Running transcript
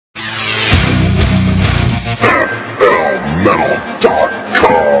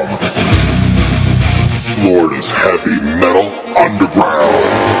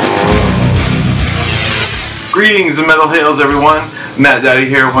Greetings and metal hails, everyone. Matt Daddy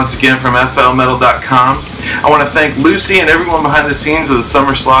here once again from FLmetal.com. I want to thank Lucy and everyone behind the scenes of the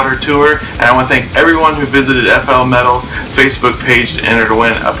Summer Slaughter Tour, and I want to thank everyone who visited FL Metal Facebook page to enter to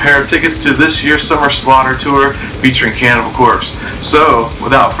win a pair of tickets to this year's Summer Slaughter Tour featuring Cannibal Corpse. So,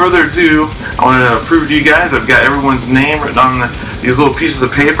 without further ado, I want to prove to you guys I've got everyone's name written on these little pieces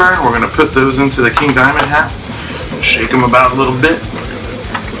of paper, and we're going to put those into the King Diamond hat. Shake them about a little bit.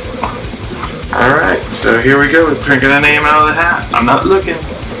 Alright, so here we go. We're drinking a name out of the hat. I'm not looking.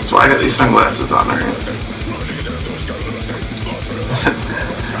 That's why I got these sunglasses on there.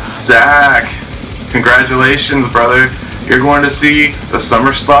 Zach, congratulations, brother. You're going to see the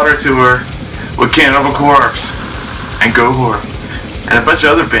Summer Slaughter Tour with Cannibal Corpse and Gohor and a bunch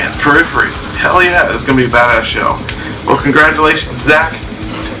of other bands. Periphery. Hell yeah, it's going to be a badass show. Well, congratulations, Zach.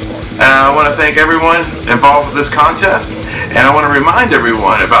 I want to thank everyone involved with this contest, and I want to remind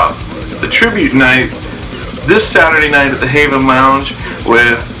everyone about the tribute night this Saturday night at the Haven Lounge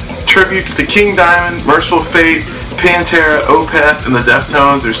with tributes to King Diamond, Merciful Fate, Pantera, Opeth, and the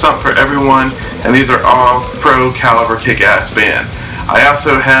Deftones. There's something for everyone, and these are all pro caliber kick-ass bands. I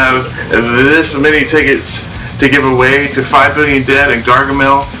also have this many tickets to give away to 5 Billion Dead and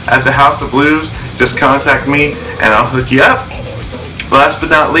Gargamel at the House of Blues. Just contact me and I'll hook you up. Last but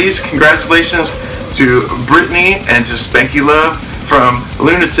not least, congratulations to Brittany and Just Spanky Love from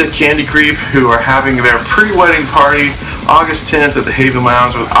Lunatic Candy Creep, who are having their pre-wedding party August 10th at the Haven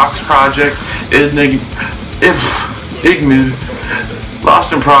Lounge with Ox Project, Igmid,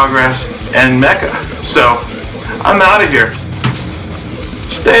 Lost in Progress, and Mecca. So, I'm out of here.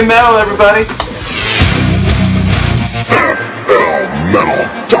 Stay metal, everybody. FLmetal.com.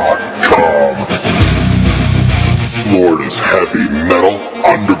 Florida's heavy metal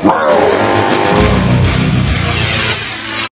underground.